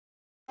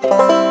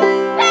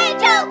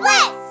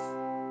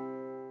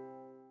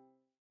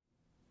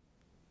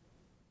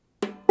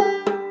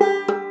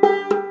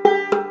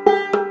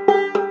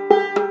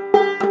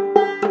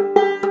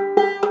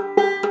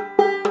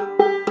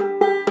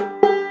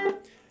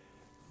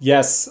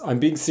Yes, I'm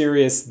being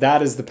serious.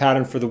 That is the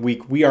pattern for the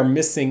week. We are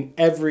missing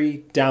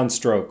every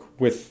downstroke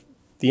with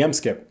the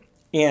M-skip.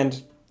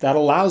 And that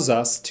allows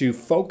us to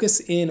focus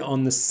in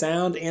on the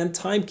sound and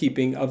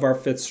timekeeping of our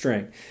fifth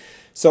string.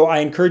 So I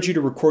encourage you to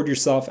record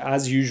yourself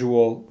as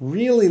usual.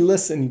 Really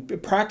listen,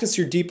 practice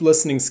your deep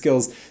listening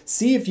skills.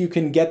 See if you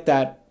can get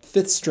that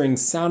fifth string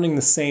sounding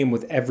the same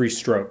with every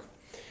stroke.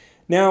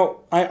 Now,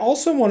 I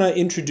also want to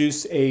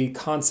introduce a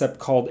concept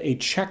called a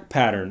check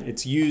pattern.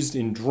 It's used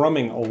in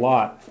drumming a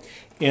lot.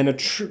 And a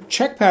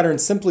check pattern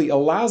simply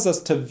allows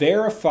us to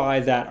verify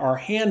that our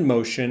hand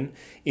motion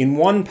in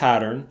one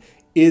pattern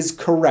is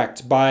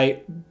correct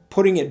by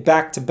putting it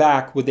back to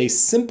back with a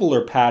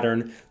simpler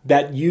pattern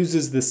that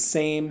uses the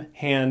same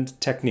hand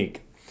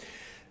technique.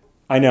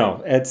 I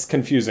know, it's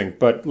confusing,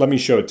 but let me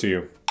show it to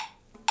you.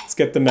 Let's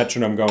get the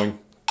metronome going.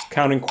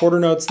 Counting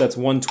quarter notes, that's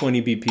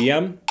 120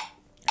 BPM.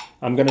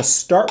 I'm going to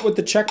start with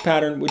the check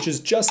pattern, which is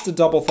just a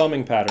double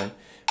thumbing pattern.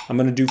 I'm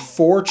going to do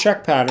 4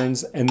 check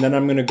patterns, and then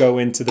I'm going to go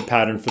into the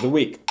pattern for the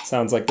week.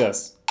 Sounds like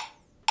this.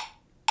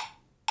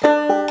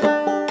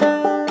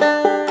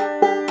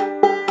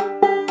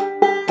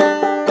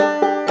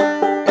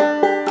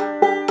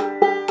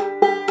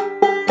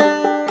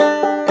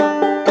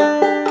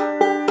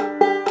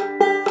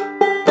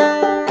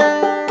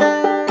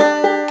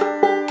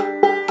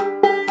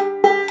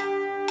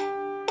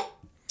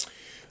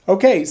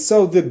 Okay,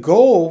 so the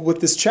goal with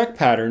this check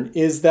pattern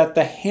is that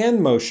the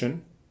hand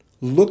motion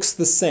looks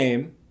the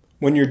same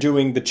when you're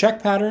doing the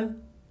check pattern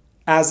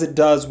as it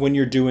does when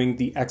you're doing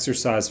the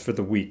exercise for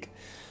the week.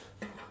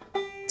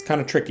 It's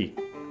kind of tricky.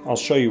 I'll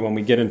show you when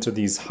we get into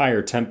these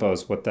higher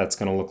tempos what that's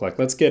going to look like.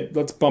 Let's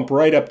bump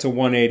right up to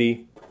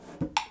 180.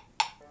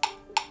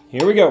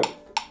 Here we go.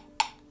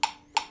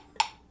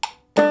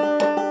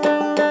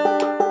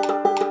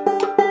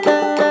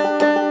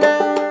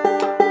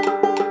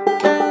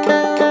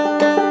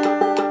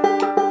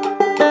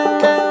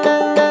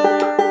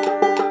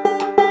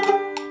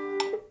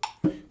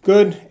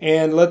 Good,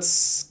 and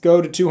let's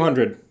go to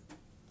 200.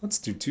 Let's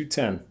do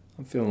 210.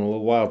 I'm feeling a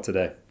little wild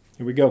today.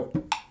 Here we go.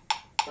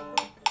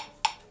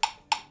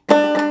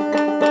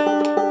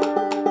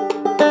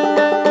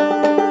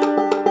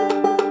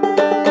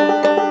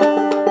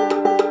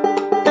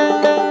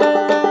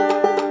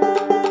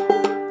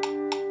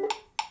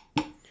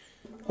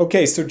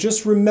 Okay, so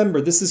just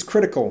remember, this is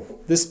critical.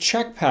 This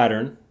check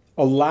pattern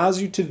allows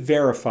you to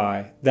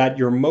verify that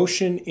your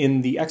motion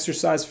in the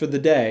exercise for the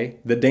day,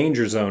 the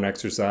danger zone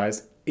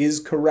exercise,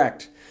 is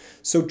correct.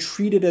 So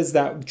treat it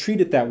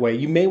that way.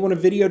 You may want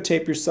to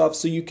videotape yourself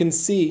so you can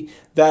see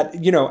that,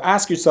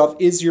 ask yourself,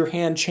 is your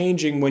hand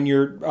changing when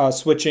you're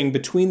switching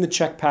between the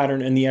check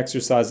pattern and the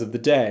exercise of the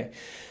day?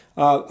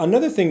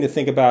 Another thing to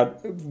think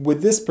about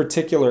with this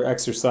particular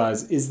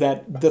exercise is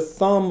that the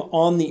thumb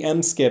on the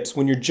M-skips,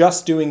 when you're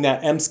just doing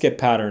that M-skip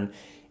pattern,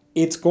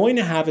 it's going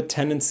to have a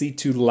tendency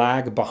to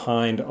lag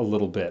behind a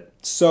little bit.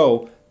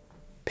 So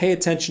pay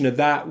attention to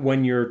that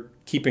when you're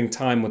keeping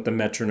time with the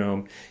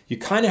metronome. You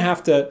kind of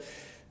have to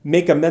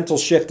make a mental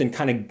shift and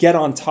kind of get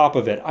on top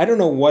of it. I don't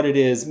know what it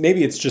is.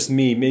 Maybe it's just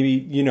me. Maybe,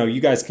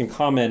 you guys can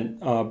comment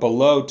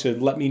below to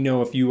let me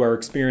know if you are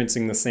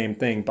experiencing the same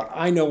thing. But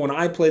I know when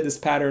I play this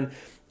pattern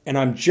and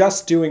I'm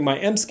just doing my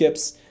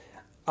M-skips,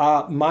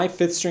 my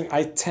fifth string,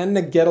 I tend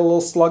to get a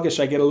little sluggish.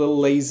 I get a little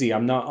lazy.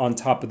 I'm not on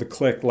top of the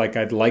click like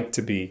I'd like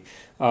to be.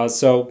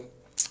 So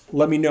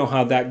let me know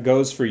how that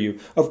goes for you.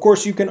 Of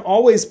course, you can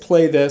always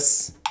play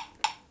this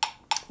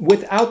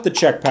without the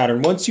check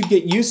pattern. Once you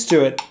get used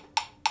to it,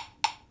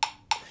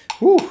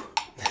 whew,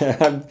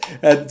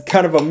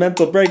 kind of a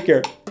mental break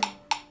here.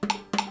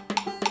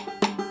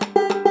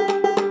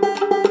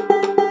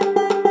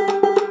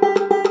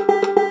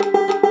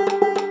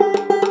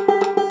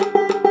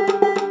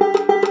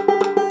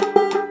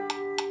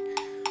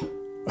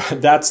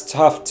 That's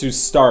tough to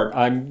start.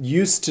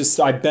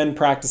 I've been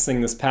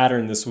practicing this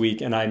pattern this week,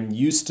 and I'm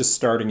used to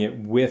starting it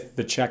with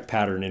the check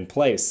pattern in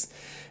place.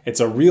 It's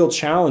a real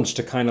challenge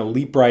to kind of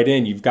leap right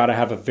in. You've got to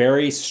have a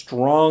very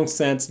strong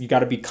sense. You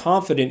got to be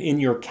confident in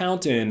your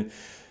count in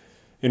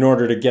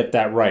order to get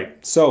that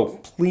right. So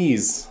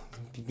please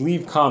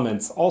leave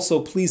comments. Also,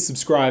 please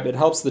subscribe. It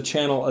helps the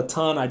channel a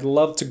ton. I'd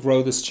love to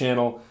grow this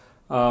channel.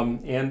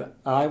 And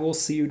I will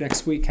see you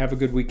next week. Have a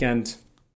good weekend.